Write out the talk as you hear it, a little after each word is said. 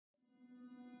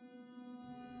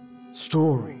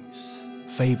Stories,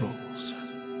 fables,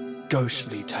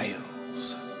 ghostly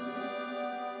tales.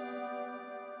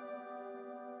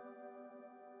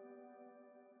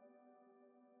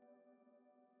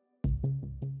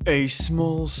 A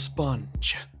small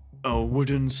sponge, a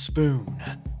wooden spoon,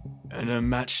 and a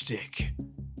matchstick.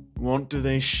 What do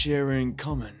they share in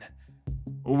common?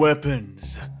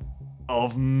 Weapons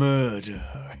of murder.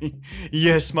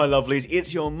 Yes, my lovelies,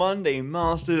 it's your Monday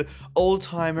Mastered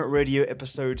old-time radio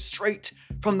episode straight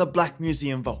from the Black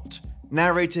Museum Vault.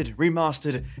 Narrated,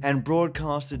 remastered, and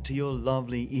broadcasted to your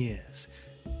lovely ears.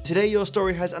 Today your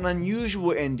story has an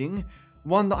unusual ending,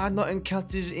 one that I've not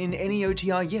encountered in any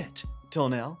OTR yet, till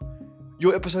now.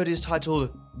 Your episode is titled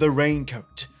The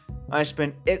Raincoat. I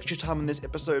spent extra time in this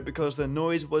episode because the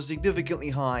noise was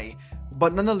significantly high,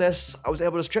 but nonetheless I was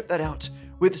able to strip that out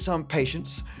with some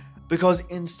patience, because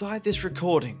inside this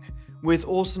recording, with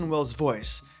Orsen Welles'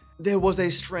 voice, there was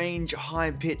a strange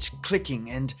high-pitched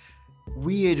clicking and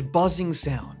weird buzzing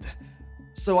sound.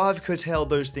 So I've curtailed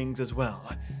those things as well.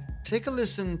 Take a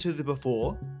listen to the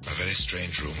before. A very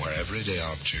strange room where everyday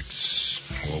objects,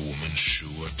 a woman's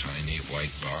shoe, a tiny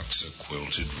white box, a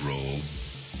quilted robe.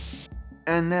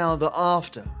 And now the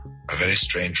after. A very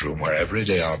strange room where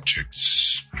everyday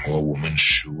objects, a woman's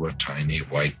shoe, a tiny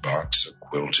white box, a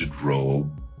quilted robe,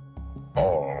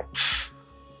 all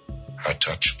are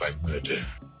touched by murder.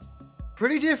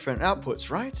 Pretty different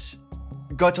outputs, right?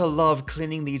 Gotta love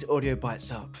cleaning these audio bites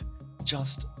up.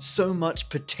 Just so much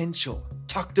potential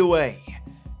tucked away.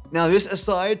 Now this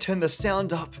aside, turn the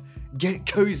sound up, get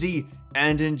cozy,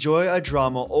 and enjoy a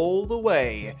drama all the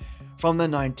way from the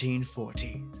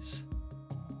 1940s.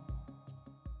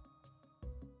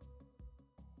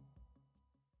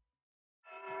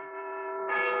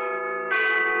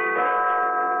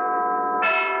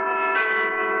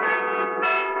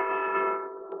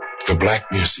 The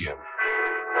Black Museum.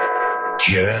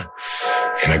 Here,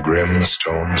 in a grim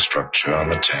stone structure on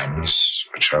the Thames,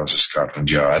 which houses Scotland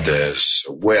Yard, there's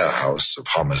a warehouse of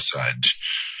homicide.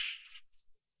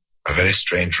 A very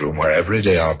strange room where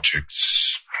everyday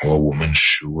objects, a woman's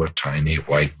shoe, a tiny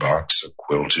white box, a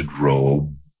quilted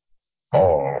robe,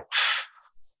 all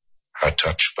are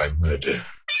touched by murder.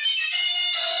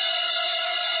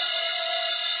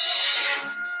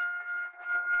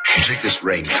 You take this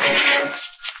raincoat.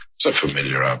 It's a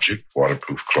familiar object,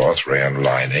 waterproof cloth, rayon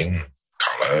lining,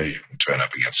 collar. You can turn up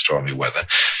against stormy weather.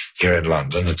 Here in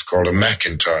London, it's called a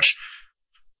Macintosh.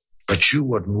 But you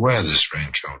wouldn't wear this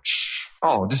raincoat.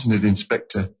 Oh, isn't it,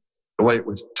 Inspector? The way it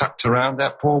was tucked around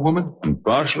that poor woman? And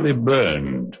partially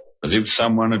burned, as if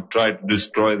someone had tried to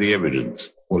destroy the evidence.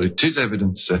 Well, it is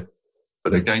evidence, sir.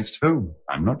 But against whom?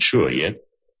 I'm not sure yet.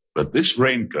 But this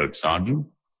raincoat, Sergeant,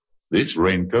 this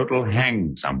raincoat will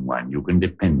hang someone. You can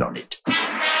depend on it.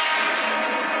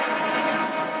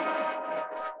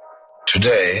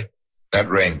 Today, that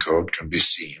raincoat can be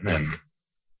seen in a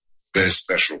very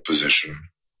special position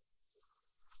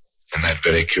in that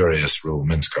very curious room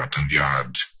in Scotland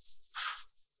Yard,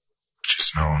 which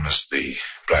is known as the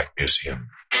Black Museum.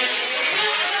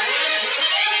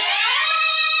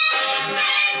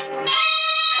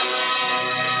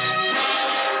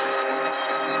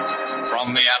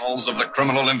 From the annals of the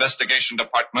Criminal Investigation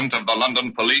Department of the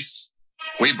London Police,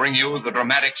 we bring you the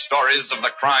dramatic stories of the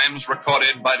crimes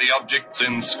recorded by the objects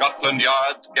in Scotland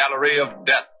Yard's Gallery of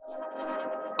Death,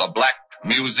 the Black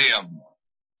Museum.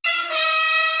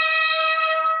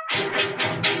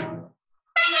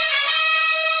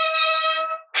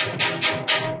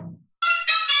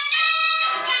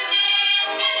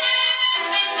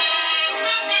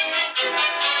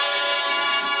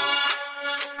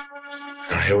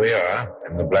 And here we are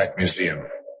in the Black Museum,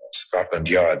 Scotland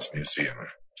Yard's museum.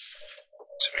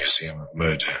 It's a museum of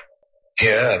murder.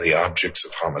 Here are the objects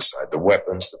of homicide, the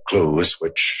weapons, the clues,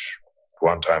 which at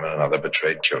one time or another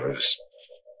betrayed killers.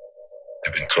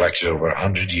 They've been collected over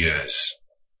 100 years.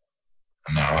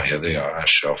 And now here they are,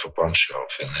 shelf upon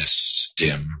shelf, in this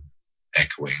dim,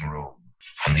 echoing room.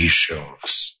 On these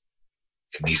shelves,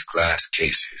 in these glass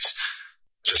cases.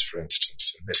 Just for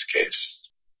instance, in this case,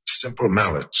 simple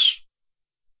mallets.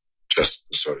 Just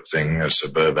the sort of thing a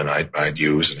suburbanite might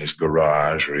use in his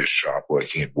garage or his shop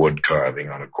working at wood carving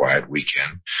on a quiet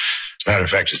weekend. As a matter of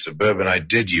fact, a suburbanite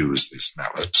did use this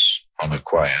mallet on a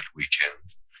quiet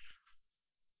weekend,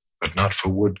 but not for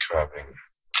wood carving.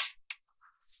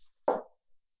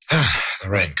 The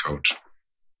raincoat.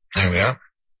 There we are.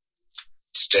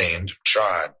 Stained,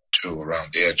 charred, too,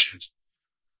 around the edges.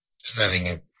 There's nothing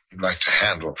you'd like to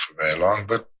handle for very long,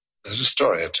 but there's a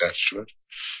story attached to it.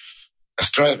 A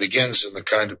story begins in the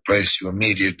kind of place you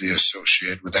immediately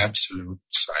associate with absolute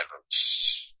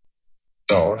silence.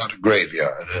 No, not a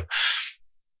graveyard.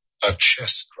 A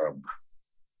chess club.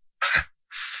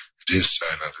 It is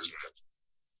silent, isn't it?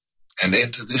 And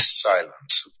into this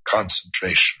silence of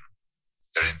concentration,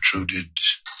 there intruded...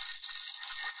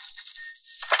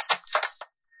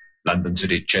 London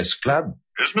City Chess Club.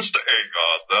 Is Mr.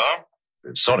 Agard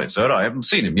there? Sorry, sir, I haven't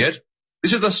seen him yet.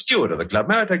 This is the steward of the club.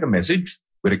 May I take a message?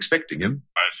 We're expecting him.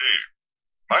 I see.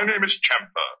 My name is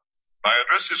Champer. My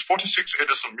address is 46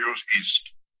 Edison Mews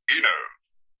East. He knows.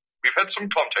 We've had some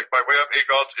contact by way of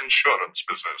Agard's insurance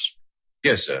business.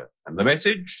 Yes, sir. And the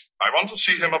message? I want to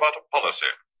see him about a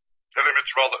policy. Tell him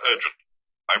it's rather urgent.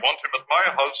 I want him at my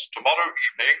house tomorrow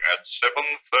evening at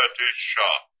 7:30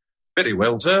 sharp. Very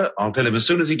well, sir. I'll tell him as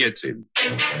soon as he gets in.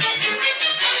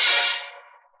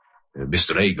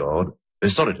 Mr. Agard,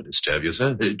 sorry to disturb you,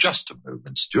 sir. Just a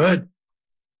moment, steward.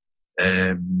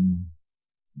 There.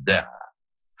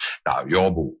 Now,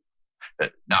 your move.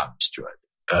 Now, steward,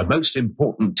 a most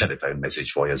important telephone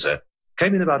message for you, sir.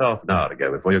 Came in about half an hour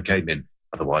ago before you came in.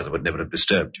 Otherwise, I would never have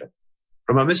disturbed you.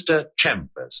 From a Mr.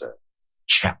 Champer, sir.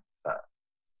 Champer.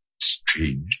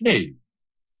 Strange name.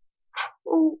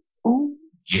 Oh,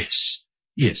 yes.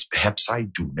 Yes, perhaps I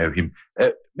do know him.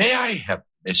 May I have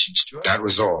a message, steward? That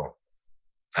was all.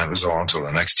 That was all until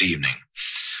the next evening.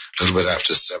 A little bit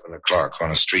after 7 o'clock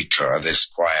on a streetcar,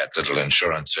 this quiet little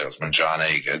insurance salesman, John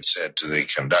Agard, said to the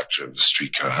conductor of the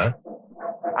streetcar,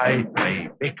 I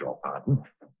beg your pardon.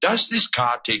 Does this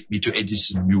car take me to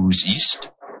Edison Mews East?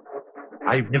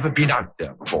 I've never been out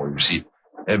there before, you see.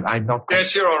 I'm not...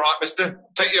 Yes, you're all right, mister.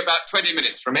 Take you about 20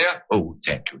 minutes from here. Oh,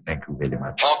 thank you very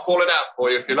much. I'll call it out for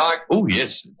you if you like. Oh,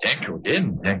 yes, thank you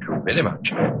again. Thank you very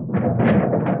much.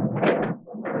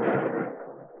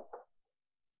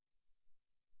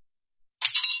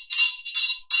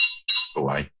 Oh,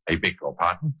 I beg your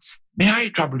pardon. May I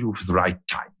trouble you for the right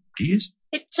time, please?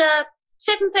 It's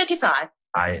 7:35.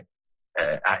 I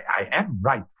am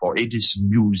right for Edison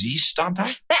Mews East, aren't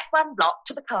I? Back one block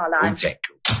to the car Oh, line. thank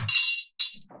you.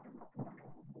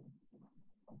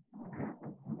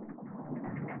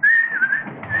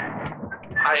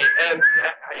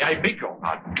 I beg your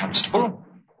pardon, Constable.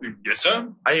 Yes,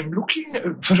 sir? I am looking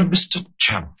for a Mr.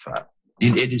 Chamfer.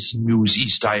 In Edison Mews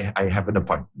East, I have an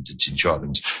appointment. It's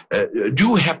insurance. Do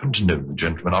you happen to know the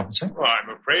gentleman, officer? Oh, I'm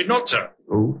afraid not, sir.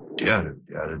 Oh, dear.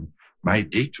 And my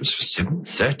date was for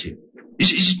 7:30.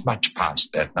 Is it much past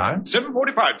that now?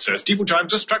 7:45, sir. Steeple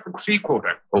chimes just struck the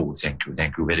 3/4. Oh, thank you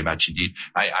very much indeed.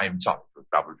 I am sorry to have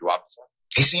troubled you, officer.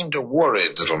 he seemed a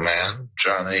worried little man,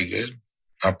 John Agard,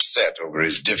 upset over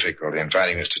his difficulty in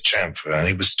finding Mr. Chamfer, and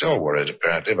he was still worried,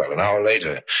 apparently, about an hour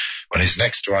later, when his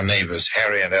next-door neighbors,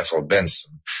 Harry and Ethel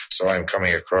Benson, saw him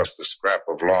coming across the scrap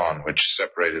of lawn which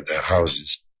separated their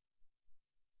houses.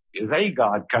 Is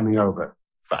Agard coming over?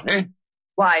 Funny.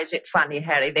 Why is it funny,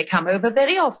 Harry? They come over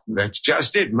very often. That's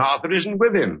just it. Martha isn't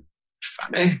with him.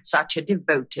 Funny. Such a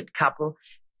devoted couple.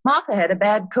 Martha had a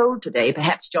bad cold today.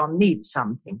 Perhaps John needs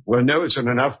something. Well, no, it's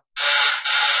not enough.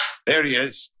 There he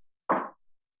is.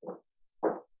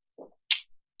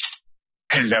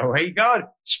 Hello, Agard.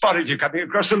 Spotted you coming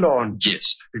across the lawn.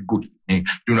 Yes, good evening.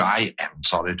 You know, I am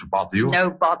sorry to bother you. No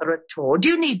bother at all. Do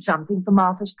you need something for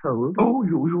Martha's cold? Oh,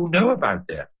 you know about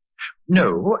that.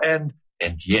 No, and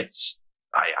yes.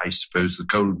 I suppose the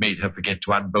cold made her forget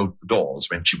to unbolt the doors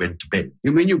when she went to bed.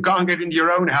 You mean you can't get into your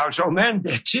own house, old man?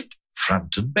 That's it.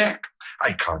 Front and back.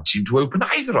 I can't seem to open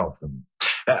either of them.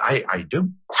 I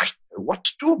don't quite know what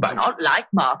to do about It's not like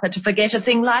Martha to forget a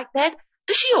thing like that.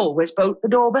 Does she always bolt the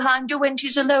door behind you when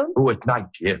she's alone? Oh, at night,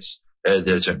 yes.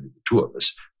 There's only the two of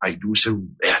us. I do so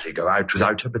rarely go out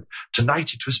without her, but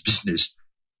tonight it was business.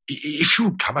 If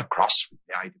you'd come across with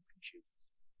me, I'd appreciate it.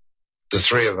 The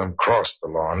three of them crossed the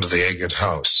lawn to the Agard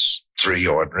house. 3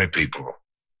 ordinary people.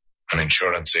 An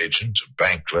insurance agent, a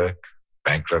bank clerk,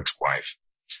 bank clerk's wife.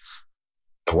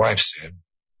 The wife said,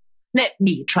 Let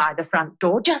me try the front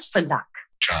door, just for luck.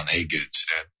 John Agard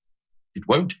said. It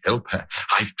won't help her.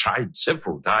 I've tried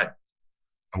several times.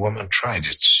 The woman tried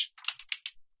it.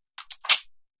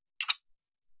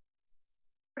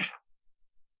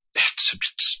 That's a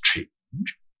bit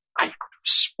strange. I could have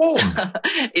sworn.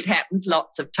 It happens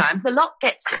lots of times. The lock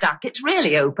gets stuck. It's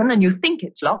really open, and you think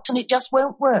it's locked, and it just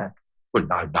won't work. Well,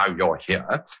 now you're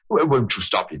here. Won't you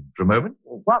stop in for a moment?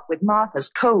 What with Martha's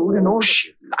cold and all...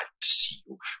 She'd like to see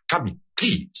you. Come in,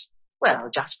 please. Well,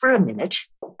 just for a minute.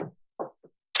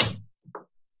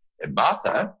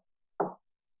 Martha?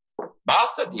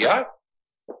 Martha, dear?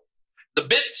 The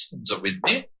Bensons are with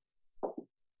me.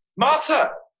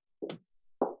 Martha!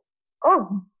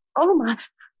 Oh my...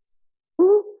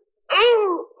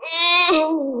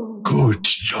 Oh. Good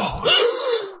Lord.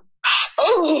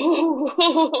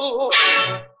 Oh!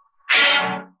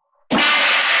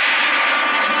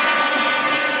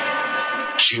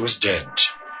 She was dead.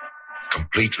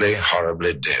 Completely,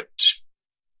 horribly dead.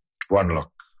 One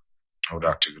look. No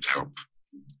doctor could help.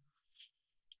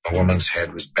 The woman's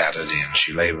head was battered in.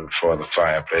 She lay before the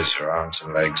fireplace, her arms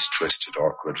and legs twisted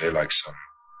awkwardly like some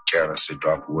carelessly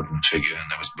dropped wooden figure,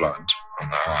 and there was blood on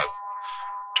the hearth,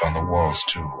 on the walls,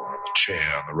 too, on the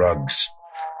chair, on the rugs.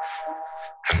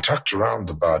 And tucked around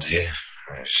the body,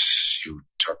 as you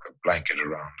tuck a blanket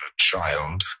around a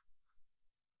child,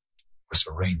 was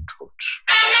a raincoat.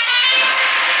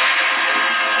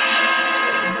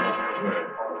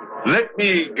 Let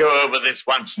me go over this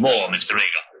once more, Mr.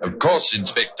 Agar. Of course,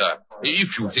 Inspector,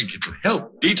 if you think it'll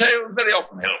help. Details very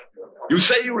often help. You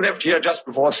say you left here just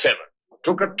before 7,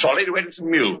 took a trolley to Edison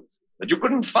Mews, but you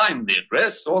couldn't find the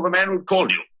address or the man who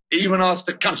called you, even asked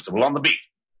a constable on the beat.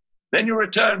 Then you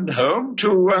returned home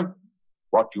to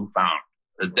what you found.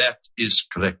 That is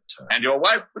correct, sir. And your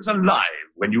wife was alive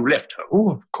when you left her.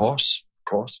 Oh, of course.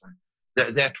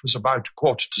 That was about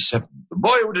 7:15. The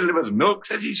boy who delivers milk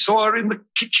says he saw her in the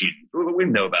kitchen through the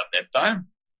window about that time.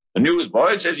 The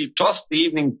newsboy says he tossed the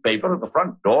evening paper at the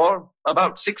front door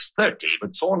about 6:30,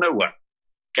 but saw no one.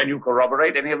 Can you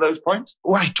corroborate any of those points?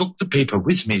 Oh, I took the paper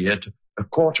with me at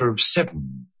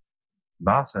 7:15.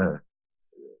 Martha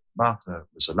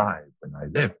was alive when I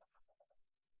left.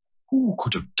 Who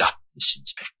could have done this,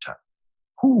 Inspector?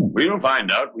 Who? We'll find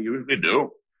out. We usually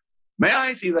do. May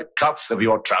I see the cuffs of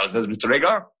your trousers, Mr.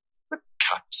 Agar? The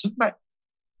cuffs of my...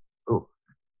 Oh,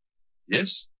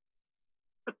 yes.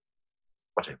 But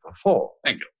whatever for?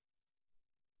 Thank you.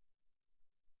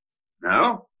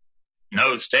 No?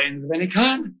 No stains of any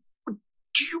kind?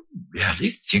 Do you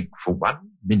really think for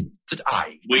 1 minute that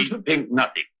I... We think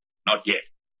nothing. Not yet.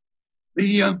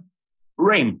 The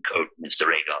raincoat, Mr.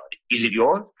 Agar, is it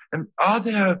yours? Are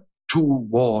there 2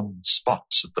 worn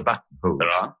spots at the buttonhole? There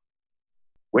are.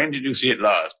 When did you see it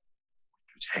last?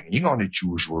 It was hanging on its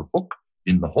usual hook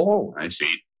in the hall. I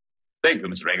see. Thank you,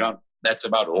 Mr. Agar. That's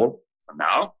about all. And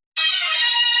now?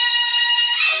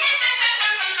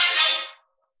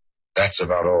 That's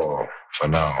about all for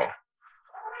now.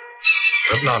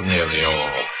 But not nearly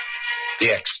all.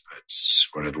 The experts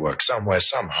were at work somewhere,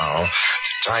 somehow.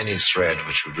 The tiny thread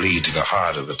which would lead to the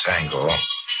heart of the tangle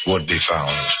would be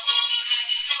found.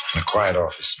 In a quiet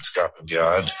office in Scotland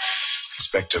Yard,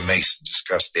 Inspector Mason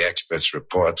discussed the experts'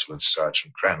 reports with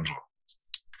Sergeant Crandall.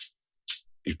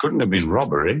 It couldn't have been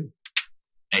robbery.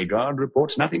 Agard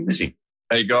reports nothing missing.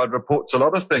 Agard reports a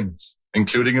lot of things,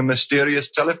 including a mysterious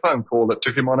telephone call that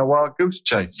took him on a wild goose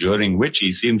chase. During which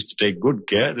he seems to take good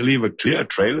care to leave a clear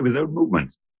trail of his own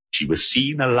movements. She was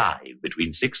seen alive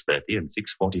between 6:30 and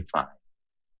 6:45.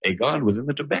 Agard was in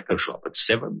the tobacco shop at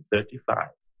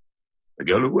 7:35. The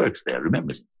girl who works there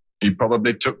remembers him. He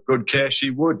probably took good care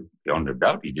she would. Beyond a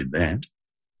doubt he did that.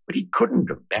 But he couldn't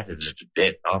have battered her to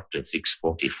death after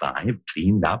 6:45,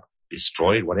 cleaned up,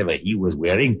 destroyed whatever he was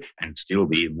wearing, and still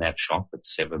be in that shop at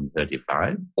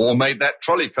 7:35. Or made that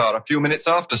trolley car a few minutes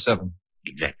after 7.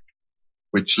 Exactly.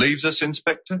 Which leaves us,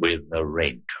 Inspector? With the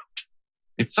raincoat.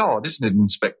 It's odd, isn't it,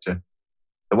 Inspector?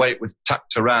 The way it was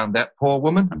tucked around that poor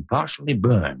woman. And partially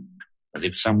burned, as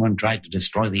if someone tried to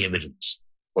destroy the evidence.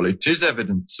 Well, it is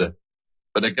evidence, sir.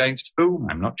 But against whom?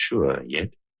 I'm not sure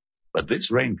yet. But this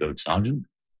raincoat, Sergeant,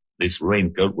 this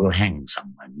raincoat will hang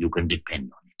someone. You can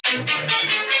depend on it.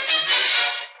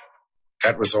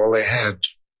 That was all they had.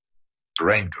 The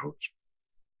raincoat.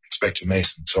 Inspector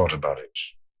Mason thought about it.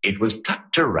 It was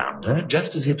tucked around her,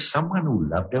 just as if someone who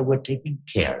loved her were taking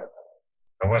care of her.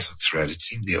 There was a thread. It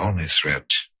seemed the only thread.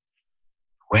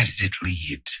 Where did it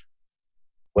lead?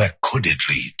 Where could it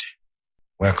lead?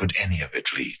 Where could any of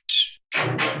it lead?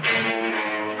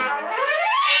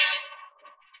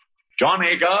 John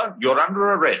Agar, you're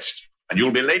under arrest, and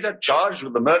you'll be later charged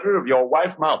with the murder of your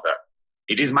wife, Martha.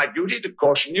 It is my duty to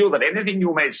caution you that anything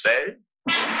you may say...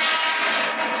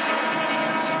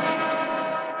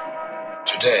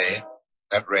 Today,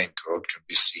 that raincoat can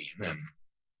be seen in a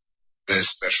very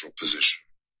special position.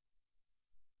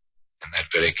 In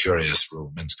that very curious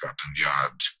room in Scotland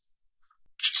Yard,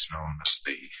 which is known as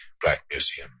the Black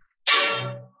Museum.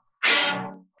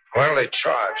 Well, they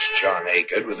charged John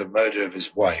Agar with the murder of his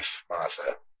wife,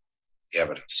 Martha. The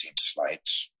evidence seemed slight,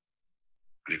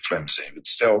 pretty flimsy, but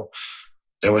still,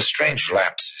 there were strange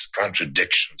lapses,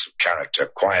 contradictions of character.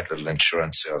 Quiet little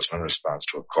insurance salesman responds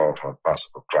to a call from a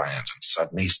possible client, and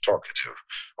suddenly he's talkative,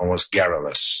 almost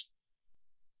garrulous.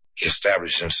 He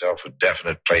establishes himself at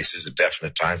definite places at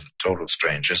definite times with total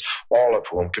strangers, all of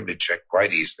whom can be checked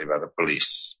quite easily by the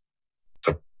police.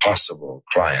 The possible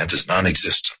client is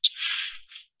non-existent.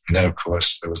 And then, of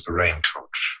course, there was the raincoat.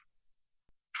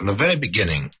 From the very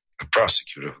beginning, the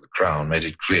prosecutor for the Crown made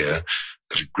it clear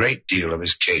that a great deal of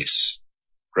his case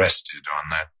rested on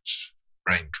that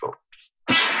raincoat.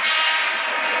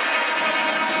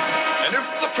 And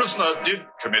if the prisoner did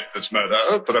commit this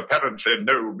murder for apparently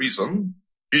no reason,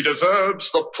 he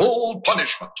deserves the full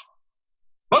punishment.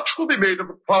 Much will be made of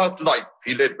the quiet life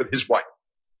he led with his wife.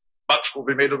 Much will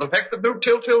be made of the fact that no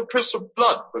telltale trace of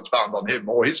blood was found on him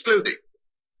or his clothing.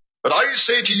 But I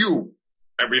say to you,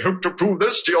 and we hope to prove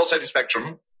this to your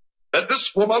satisfaction, that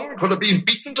this woman could have been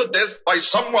beaten to death by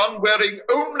someone wearing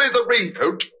only the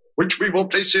raincoat, which we will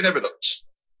place in evidence.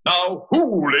 Now,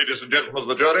 who, ladies and gentlemen of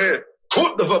the jury,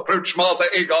 could have approached Martha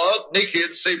Agard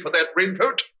naked save for that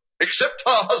raincoat, except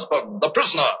her husband, the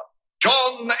prisoner,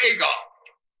 John Agard?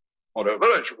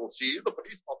 Moreover, as you will see, the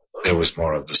police officer... There was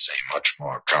more of the same, much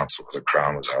more. Counsel for the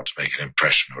Crown was out to make an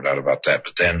impression, no doubt about that.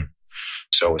 But then,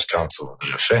 so was counsel for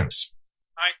the defense.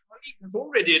 My colleague has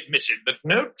already admitted that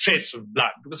no trace of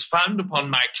blood was found upon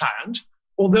my client,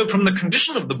 although from the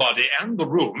condition of the body and the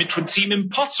room, it would seem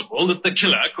impossible that the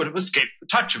killer could have escaped the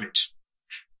touch of it.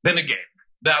 Then again,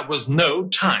 there was no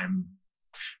time.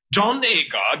 John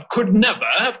Agard could never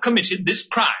have committed this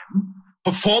crime,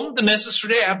 performed the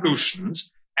necessary ablutions,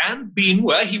 and been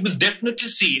where he was definitely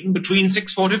seen between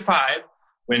 6:45,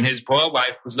 when his poor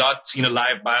wife was last seen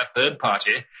alive by a third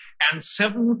party, and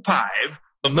 7:05,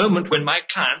 the moment when my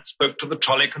client spoke to the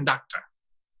trolley conductor.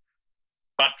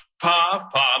 But far,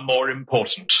 far more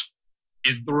important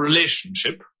is the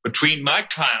relationship between my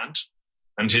client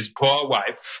and his poor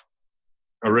wife,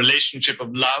 a relationship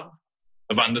of love,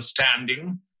 of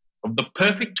understanding, of the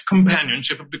perfect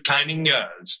companionship of declining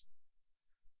years.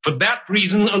 For that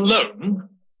reason alone,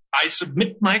 I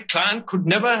submit my client could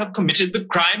never have committed the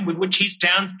crime with which he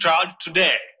stands charged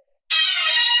today.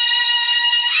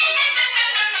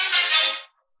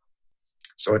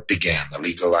 So it began. The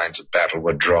legal lines of battle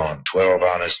were drawn. 12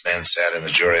 honest men sat in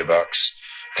the jury box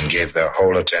and gave their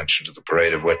whole attention to the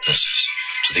parade of witnesses,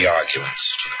 to the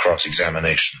arguments, to the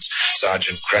cross-examinations.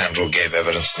 Sergeant Crandall gave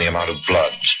evidence on the amount of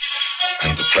blood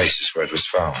and the places where it was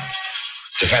found.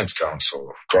 Defense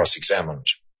counsel cross-examined.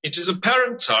 It is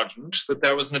apparent, Sergeant, that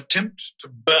there was an attempt to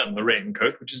burn the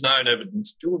raincoat, which is now in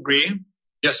evidence. Do you agree?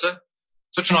 Yes, sir.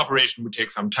 Such an operation would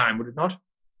take some time, would it not?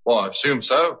 Well, I assume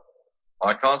so.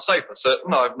 I can't say for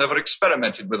certain. I've never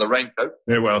experimented with a raincoat.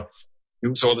 Very well.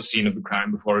 You saw the scene of the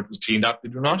crime before it was cleaned up,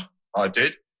 did you not? I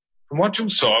did. From what you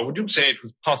saw, would you say it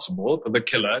was possible for the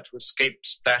killer to escape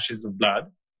splashes of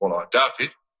blood? Well, I doubt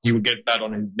it. He would get blood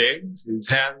on his legs, his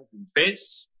hands, his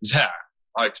face, his hair.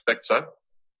 I expect so.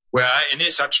 Were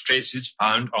any such traces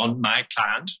found on my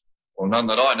client? Well, none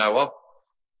that I know of.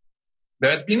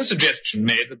 There has been a suggestion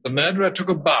made that the murderer took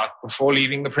a bath before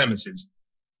leaving the premises.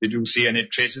 Did you see any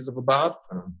traces of a bath?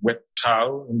 A wet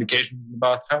towel, indications in the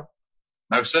bathtub?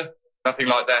 No, sir. Nothing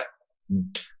like that.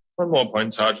 One more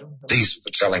point, Sergeant. These were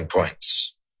the telling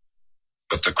points.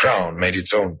 But the Crown made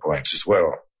its own points as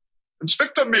well.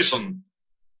 Inspector Mason,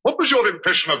 what was your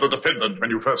impression of the defendant when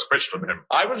you first questioned him?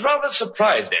 I was rather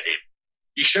surprised at him.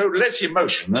 He showed less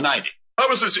emotion than I did. How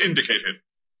was this indicated?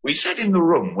 We sat in the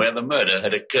room where the murder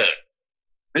had occurred.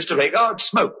 Mr. Agard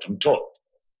smoked and talked.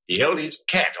 He held his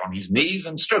cat on his knees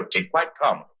and stroked it quite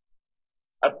calmly.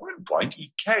 At one point,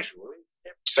 he casually...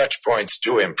 Such points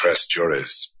do impress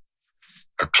juries.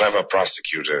 A clever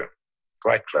prosecutor.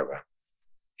 Quite clever.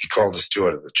 He called the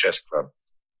steward of the chess club.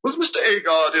 Was Mr.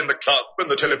 Agard in the club when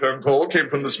the telephone call came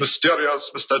from this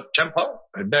mysterious Mr. Temper?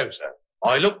 No, sir.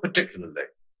 I looked particularly.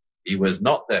 He was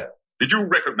not there. Did you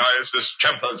recognize this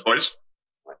Temper's voice?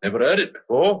 I've never heard it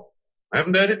before. I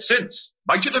haven't heard it since.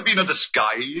 Might it have been a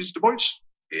disguised voice?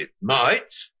 It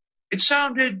might. It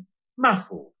sounded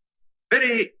muffled.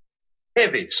 Very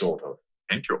heavy, sort of.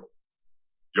 Thank you.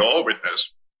 Your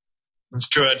witness.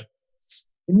 Steward,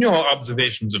 in your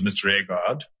observations of Mr.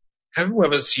 Agard, have you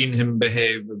ever seen him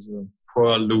behave as a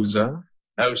poor loser?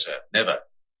 No, sir, never.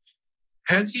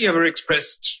 Has he ever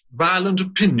expressed violent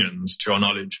opinions to your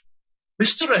knowledge?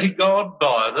 Mr. Agard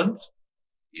violent?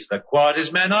 He's the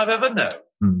quietest man I've ever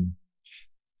known.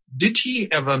 Did he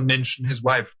ever mention his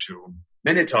wife to you?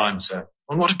 Many times, sir.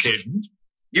 On what occasions?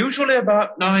 Usually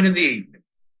about 9 in the evening.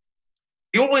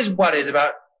 He always worried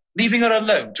about leaving her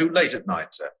alone too late at night,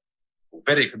 sir.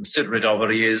 Very considerate of her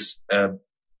he is,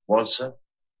 was, sir.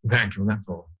 Thank you, that's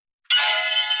all.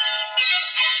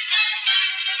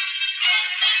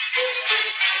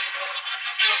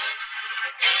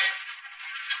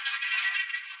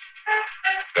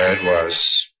 There it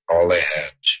was, all they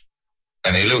had.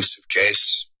 An elusive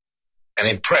case. An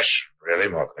impression, really,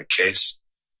 more than a case.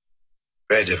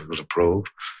 Very difficult to prove.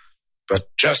 but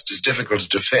just as difficult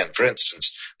to defend. For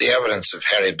instance, the evidence of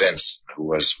Harry Benson, who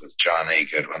was with John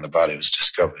Agard when the body was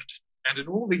discovered. And in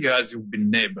all the years you've been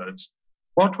neighbors,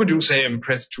 what would you say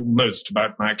impressed you most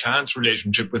about my client's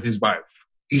relationship with his wife?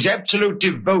 His absolute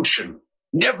devotion.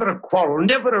 Never a quarrel,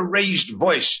 never a raised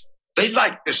voice. They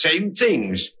liked the same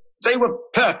things. They were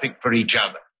perfect for each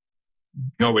other.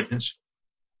 Your witness?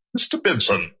 Mr.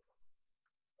 Benson,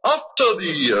 after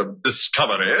the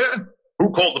discovery,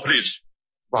 who called the police?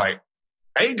 Why,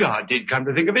 Agard did, come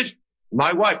to think of it.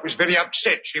 My wife was very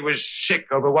upset. She was sick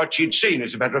over what she'd seen,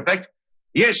 as a matter of fact.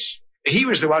 Yes, he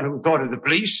was the one who thought of the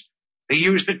police. He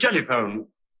used the telephone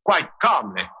quite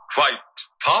calmly. Quite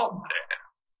calmly.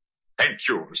 Thank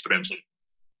you, Mr. Benson.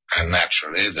 And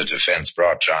naturally, the defense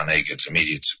brought John Agard's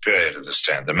immediate superior to the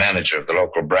stand, the manager of the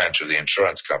local branch of the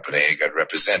insurance company Agard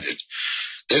represented.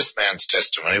 This man's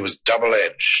testimony was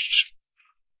double-edged.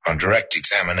 On direct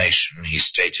examination, he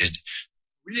stated,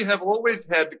 We have always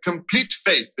had complete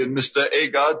faith in Mr.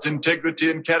 Agard's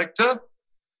integrity and character.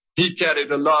 He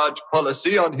carried a large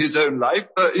policy on his own life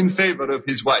in favor of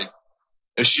his wife.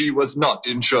 She was not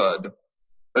insured.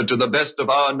 To the best of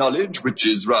our knowledge, which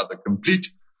is rather complete,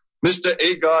 Mr.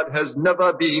 Agard has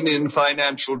never been in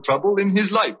financial trouble in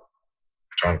his life.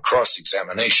 On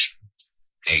cross-examination,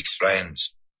 he explained,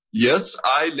 Yes,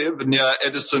 I live near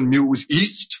Edison Mews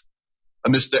East.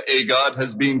 Mr. Agard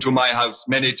has been to my house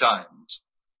many times.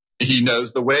 He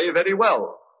knows the way very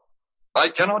well. I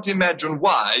cannot imagine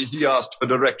why he asked for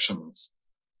directions.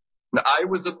 I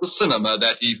was at the cinema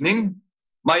that evening.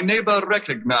 My neighbor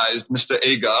recognized Mr.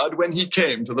 Agard when he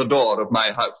came to the door of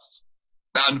my house.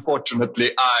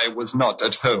 Unfortunately, I was not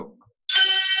at home.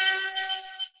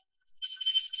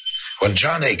 When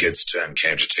John Agard's turn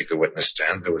came to take the witness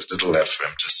stand, there was little left for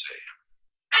him to say.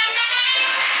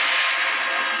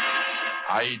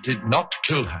 I did not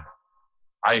kill her.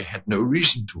 I had no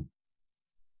reason to.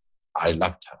 I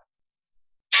loved her.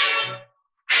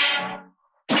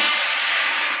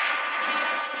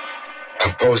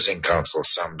 Opposing counsel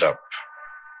summed up.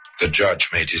 The judge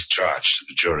made his charge to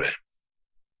the jury.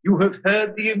 You have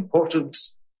heard the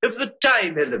importance of the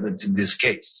time element in this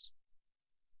case.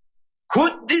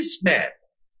 Could this man,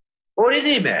 or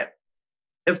any man,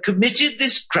 have committed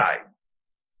this crime,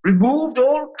 removed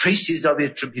all traces of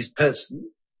it from his person,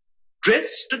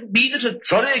 dressed and been at a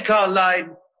trolley car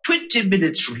line 20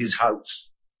 minutes from his house,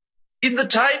 in the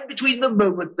time between the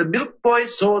moment the milk boy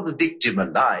saw the victim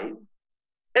alive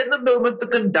and the moment the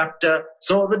conductor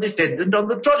saw the defendant on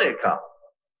the trolley car?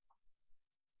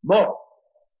 More,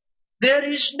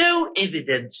 there is no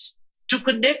evidence to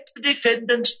connect the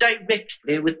defendant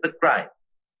directly with the crime.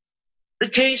 The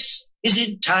case is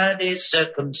entirely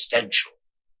circumstantial.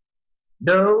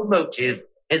 No motive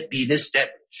has been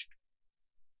established.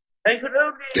 I can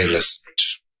only... They listened.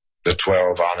 The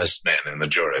 12 honest men in the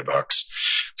jury box.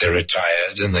 They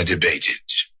retired and they debated.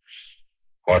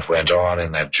 What went on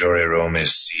in that jury room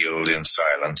is sealed in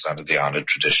silence under the honored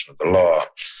tradition of the law.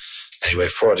 Anyway,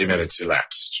 40 minutes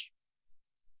elapsed.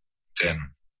 Then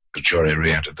the jury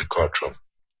re-entered the courtroom.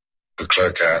 The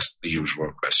clerk asked the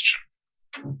usual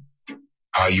question.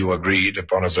 Are you agreed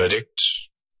upon a verdict?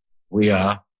 We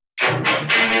are.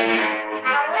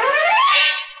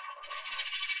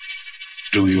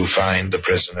 Do you find the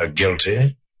prisoner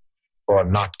guilty or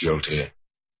not guilty?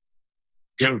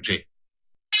 Guilty.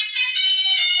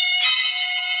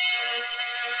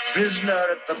 Prisoner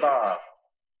at the bar,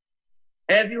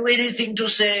 have you anything to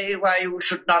say why you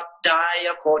should not die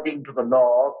according to the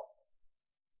law?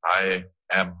 I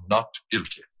am not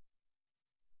guilty.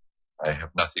 I have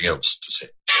nothing else to say.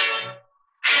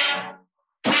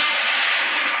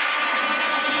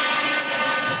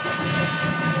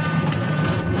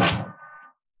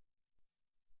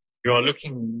 You're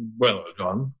looking well,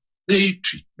 John. They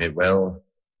treat me well.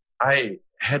 I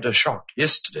had a shock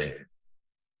yesterday.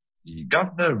 The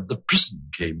governor of the prison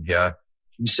came here.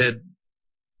 He said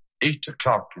 8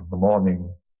 o'clock in the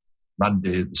morning,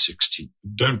 Monday the 16th.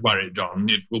 Don't worry, John.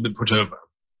 It will be put over.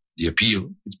 The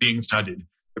appeal? It's being studied.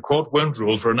 The court won't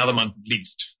rule for another month at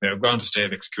least. They're going to stay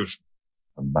of execution.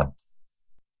 A month.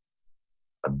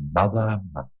 Another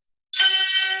month.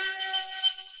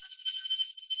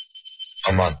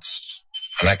 A month.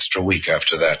 An extra week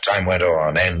after that. Time went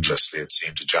on endlessly, it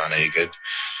seemed, to John Agard,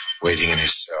 waiting in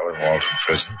his cell in Walton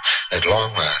Prison. At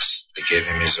long last, they gave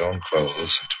him his own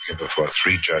clothes and took him before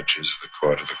 3 judges of the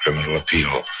Court of the Criminal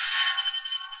Appeal.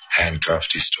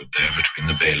 Handcuffed, he stood there between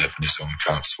the bailiff and his own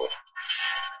counsel.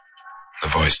 The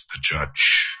voice of the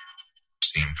judge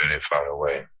seemed very far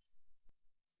away.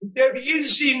 There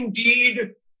is indeed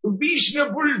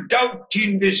reasonable doubt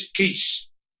in this case.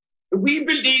 We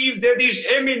believe there is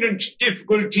eminent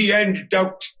difficulty and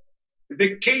doubt.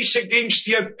 The case against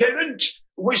the appellant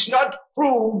was not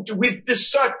proved with the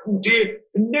certainty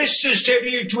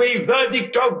necessary to a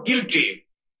verdict of guilty.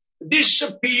 This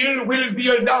appeal will be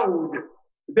allowed.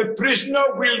 The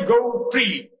prisoner will go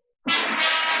free.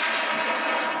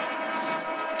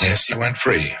 Yes, he went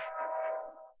free.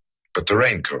 But the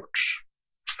raincoat,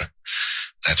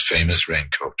 that famous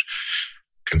raincoat,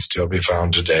 can still be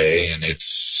found today in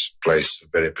its place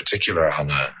of very particular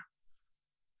honor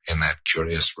in that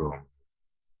curious room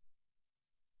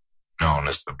known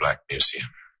as the Black Museum.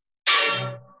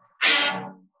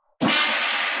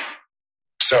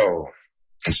 So,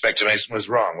 Inspector Mason was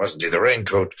wrong, wasn't he? The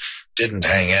raincoat didn't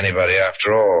hang anybody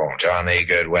after all. John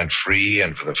Agard went free,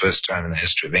 and for the first time in the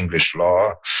history of English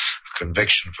law, a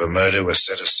conviction for murder was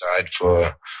set aside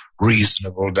for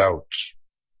reasonable doubt.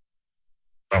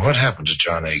 Now, what happened to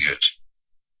John Agard?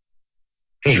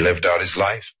 He lived out his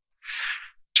life.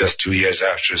 Just 2 years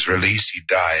after his release, he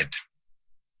died.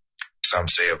 Some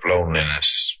say of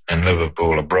loneliness in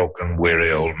Liverpool, a broken,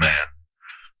 weary old man.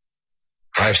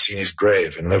 I've seen his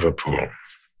grave in Liverpool.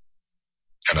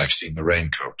 And I've seen the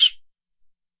raincoat.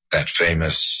 That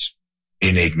famous,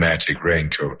 enigmatic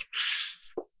raincoat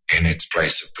in its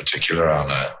place of particular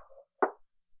honor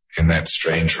in that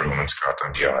strange room in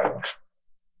Scotland Yard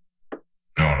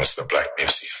known as the Black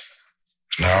Museum.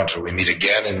 Now, till we meet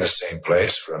again in the same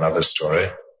place for another story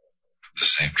of the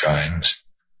same kind,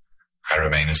 I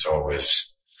remain as always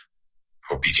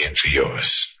obediently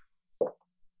yours.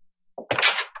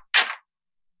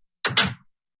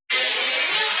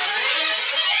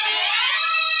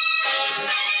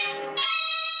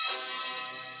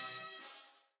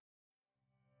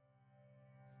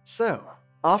 So,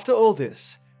 after all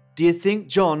this, do you think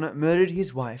John murdered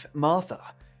his wife,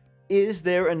 Martha? Is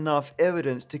there enough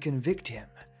evidence to convict him?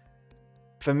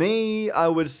 For me, I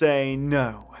would say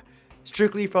no.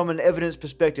 Strictly from an evidence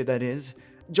perspective, that is.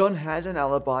 John has an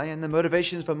alibi and the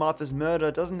motivations for Martha's murder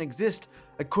doesn't exist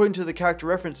according to the character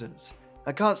references.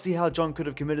 I can't see how John could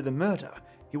have committed the murder.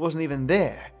 He wasn't even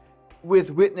there.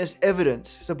 With witness evidence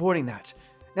supporting that.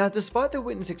 Now, despite the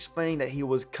witness explaining that he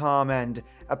was calm and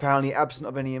apparently absent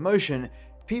of any emotion,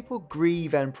 people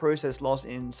grieve and process loss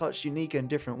in such unique and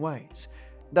different ways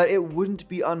that it wouldn't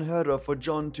be unheard of for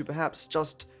John to perhaps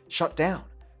just shut down,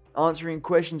 answering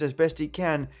questions as best he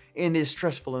can in this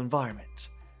stressful environment.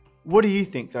 What do you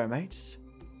think though, mates?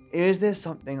 Is there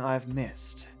something I've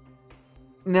missed?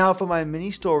 Now for my mini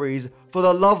stories for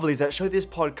the lovelies that show this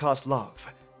podcast love,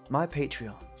 my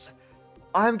Patreons.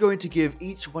 I'm going to give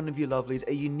each one of you lovelies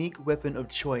a unique weapon of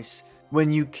choice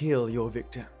when you kill your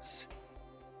victims.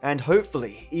 And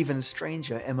hopefully even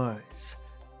stranger MOs.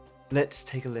 Let's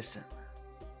take a listen.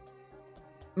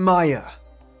 Maya,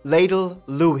 Ladle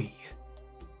Louis.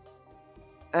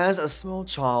 As a small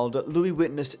child, Louis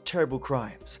witnessed terrible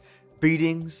crimes,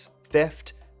 beatings,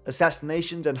 theft,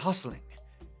 assassinations, and hustling.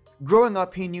 Growing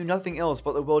up, he knew nothing else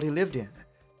but the world he lived in,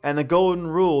 and the golden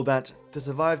rule that, to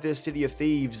survive this city of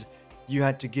thieves, you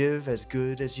had to give as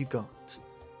good as you got.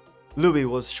 Louis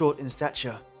was short in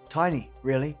stature, tiny,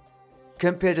 really,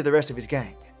 compared to the rest of his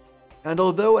gang. And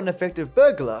although an effective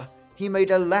burglar, he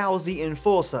made a lousy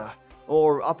enforcer,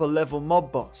 or upper-level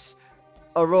mob boss,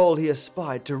 a role he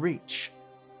aspired to reach.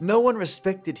 No one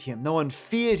respected him, no one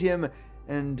feared him,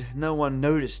 and no one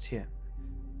noticed him.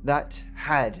 That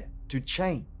had to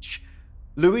change.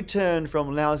 Louis turned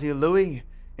from lousy Louis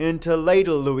into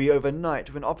Ladle Louis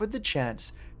overnight when offered the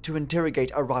chance to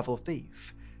interrogate a rival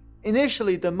thief.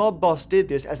 Initially, the mob boss did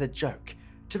this as a joke,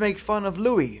 to make fun of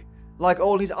Louis, like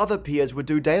all his other peers would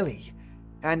do daily.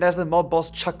 And as the mob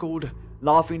boss chuckled,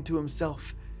 laughing to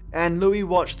himself, and Louis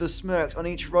watched the smirks on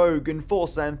each rogue,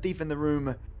 enforcer, and thief in the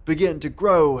room begin to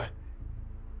grow.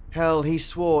 Hell, he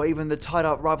swore even the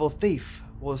tied-up rival thief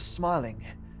was smiling.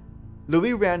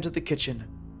 Louis ran to the kitchen,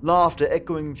 laughter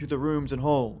echoing through the rooms and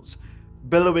halls,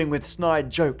 bellowing with snide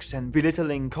jokes and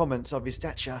belittling comments of his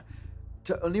stature,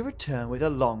 to only return with a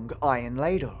long iron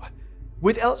ladle.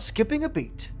 Without skipping a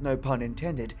beat, no pun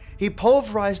intended, he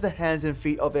pulverized the hands and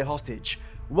feet of their hostage,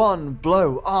 one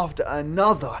blow after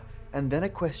another, and then a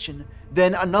question,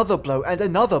 then another blow and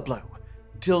another blow,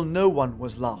 till no one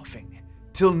was laughing,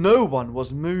 till no one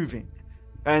was moving,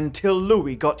 and till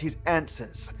Louis got his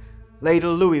answers.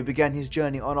 Ladle Louis began his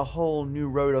journey on a whole new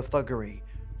road of thuggery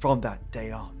from that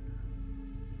day on.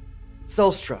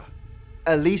 Sulstra,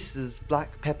 Elise's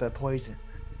black pepper poison.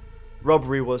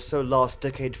 Robbery was so last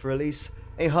decade for Elise,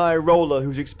 a high roller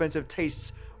whose expensive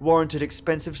tastes warranted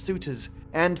expensive suitors,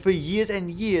 and for years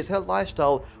and years her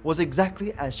lifestyle was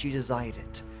exactly as she desired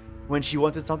it. When she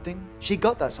wanted something, she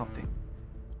got that something.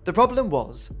 The problem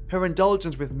was her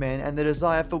indulgence with men and the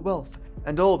desire for wealth,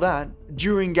 and all that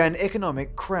during an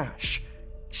economic crash.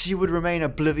 She would remain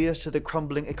oblivious to the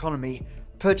crumbling economy,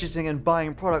 purchasing and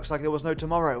buying products like there was no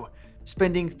tomorrow,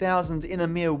 spending thousands in a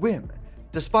mere whim,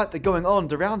 despite the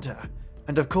going-ons around her.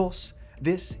 And of course,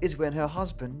 this is when her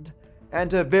husband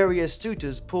and her various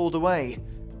suitors pulled away,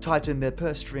 tightened their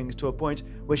purse strings to a point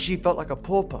where she felt like a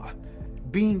pauper,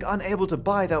 being unable to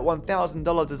buy that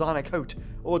 $1,000 designer coat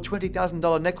or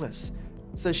 $20,000 necklace.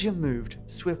 So she moved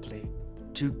swiftly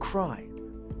to crime.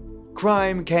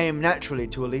 Crime came naturally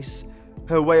to Elise,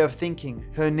 her way of thinking,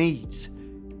 her needs.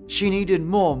 She needed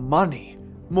more money,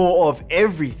 more of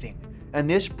everything, and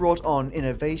this brought on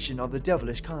innovation of the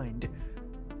devilish kind.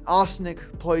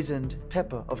 Arsenic, poisoned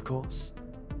pepper, of course.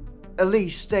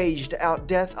 Elise staged out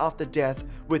death after death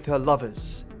with her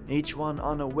lovers, each one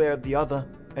unaware of the other,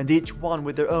 and each one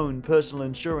with their own personal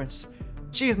insurance.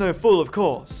 She is no fool, of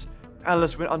course.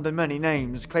 Alice went under many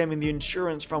names, claiming the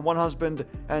insurance from one husband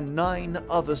and 9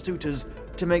 other suitors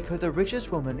to make her the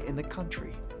richest woman in the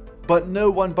country. But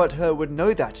no one but her would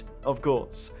know that, of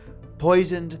course.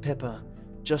 Poisoned pepper,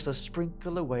 just a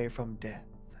sprinkle away from death.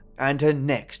 And her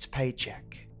next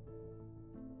paycheck.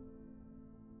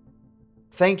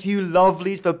 Thank you,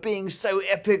 lovelies, for being so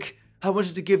epic. I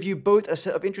wanted to give you both a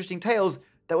set of interesting tales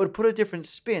that would put a different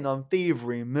spin on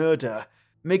thievery, murder,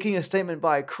 making a statement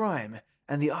by a crime,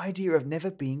 and the idea of never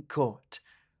being caught.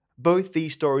 Both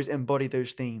these stories embody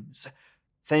those themes.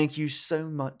 Thank you so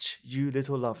much, you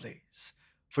little lovelies,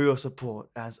 for your support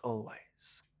as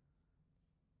always.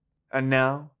 And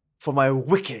now, for my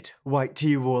wicked white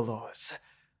tea warlords.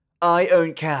 I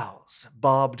own cows,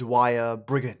 barbed wire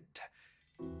brigand.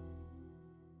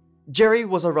 Jerry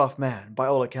was a rough man, by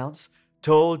all accounts,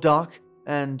 tall, dark,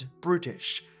 and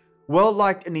brutish. Well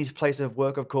liked in his place of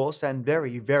work, of course, and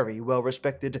very, very well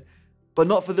respected, but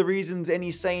not for the reasons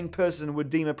any sane person would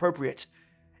deem appropriate.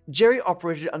 Jerry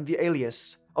operated under the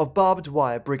alias of Barbed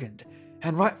Wire Brigand,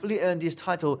 and rightfully earned his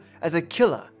title as a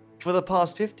killer for the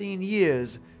past 15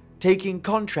 years, taking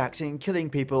contracts and killing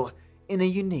people in a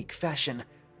unique fashion.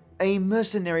 A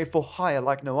mercenary for hire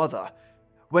like no other.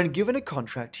 When given a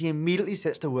contract, he immediately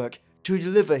sets to work to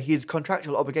deliver his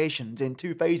contractual obligations in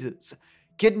 2 phases: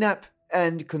 kidnap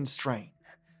and constrain.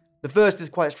 The first is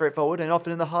quite straightforward and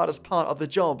often the hardest part of the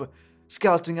job,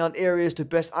 scouting out areas to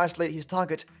best isolate his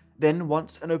target. Then,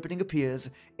 once an opening appears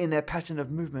in their pattern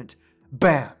of movement,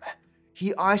 bam!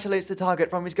 He isolates the target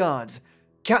from his guards,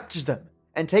 captures them,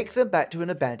 and takes them back to an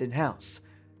abandoned house.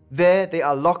 There they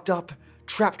are locked up,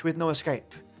 trapped with no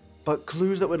escape, but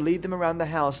clues that would lead them around the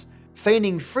house,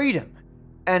 feigning freedom,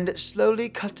 and slowly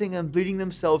cutting and bleeding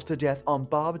themselves to death on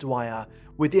barbed wire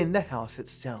within the house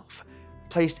itself,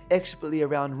 placed expertly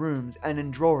around rooms and in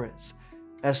drawers.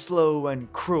 A slow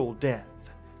and cruel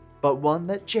death, but one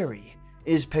that Jerry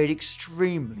is paid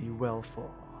extremely well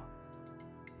for.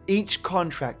 Each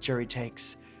contract Jerry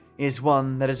takes is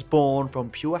one that is born from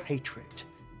pure hatred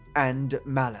and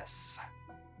malice.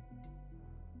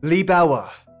 Lee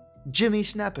Bauer, Jimmy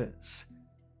Snappers.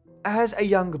 As a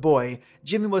young boy,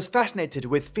 Jimmy was fascinated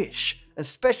with fish,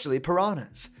 especially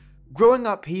piranhas. Growing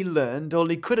up, he learned all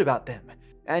he could about them,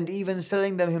 and even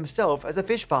selling them himself as a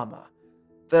fish farmer.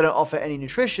 They don't offer any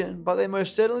nutrition, but they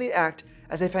most certainly act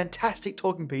as a fantastic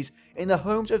talking piece in the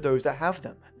homes of those that have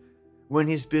them. When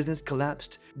his business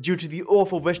collapsed due to the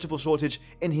awful vegetable shortage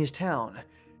in his town,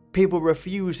 people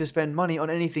refused to spend money on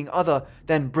anything other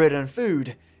than bread and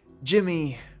food.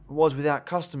 Jimmy was without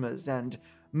customers and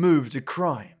moved to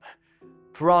crime.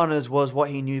 Piranhas was what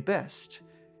he knew best,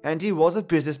 and he was a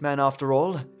businessman after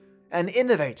all, an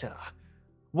innovator.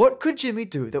 What could Jimmy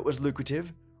do that was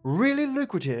lucrative, really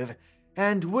lucrative,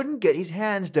 and wouldn't get his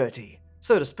hands dirty,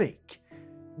 so to speak?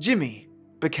 Jimmy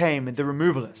became the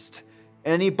removalist.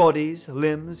 Any bodies,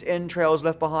 limbs, entrails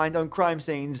left behind on crime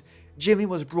scenes, Jimmy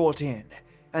was brought in,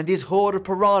 and his horde of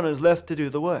piranhas left to do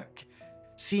the work.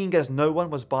 Seeing as no one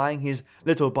was buying his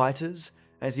little biters,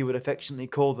 as he would affectionately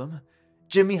call them,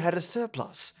 Jimmy had a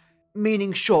surplus,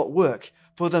 meaning short work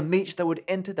for the meat that would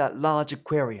enter that large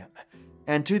aquarium.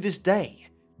 And to this day,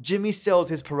 Jimmy sells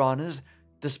his piranhas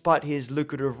despite his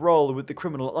lucrative role with the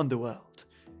criminal underworld,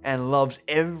 and loves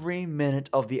every minute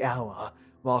of the hour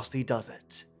whilst he does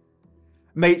it.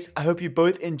 Mates, I hope you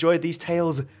both enjoyed these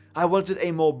tales. I wanted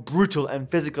a more brutal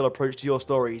and physical approach to your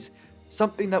stories,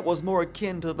 something that was more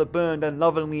akin to the burned and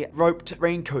lovingly roped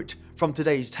Raincoat from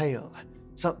today's tale.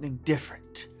 Something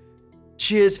different.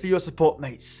 Cheers for your support,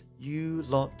 mates. You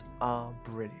lot are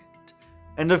brilliant.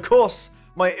 And of course,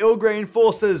 my ill-grained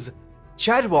forces,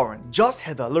 Chad Warren, Joss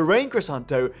Heather, Lorraine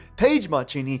Crisanto, Paige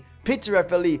Marchini, Peter F.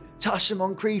 Tasha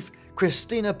Moncrief,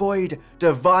 Christina Boyd,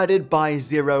 Divided by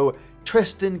Zero,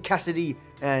 Tristan Cassidy,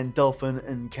 and Dolphin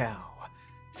and Cow.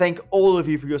 Thank all of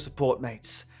you for your support,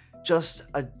 mates. Just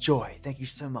a joy. Thank you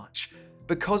so much.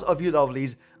 Because of you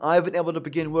lovelies, I've been able to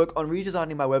begin work on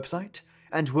redesigning my website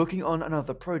and working on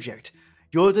another project.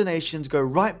 Your donations go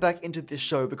right back into this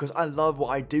show because I love what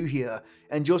I do here,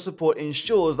 and your support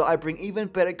ensures that I bring even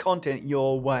better content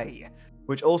your way,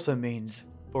 which also means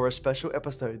for a special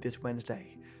episode this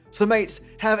Wednesday. So mates,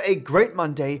 have a great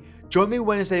Monday, join me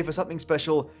Wednesday for something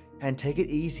special, and take it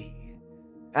easy.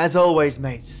 As always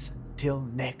mates, till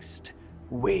next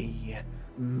we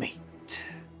meet.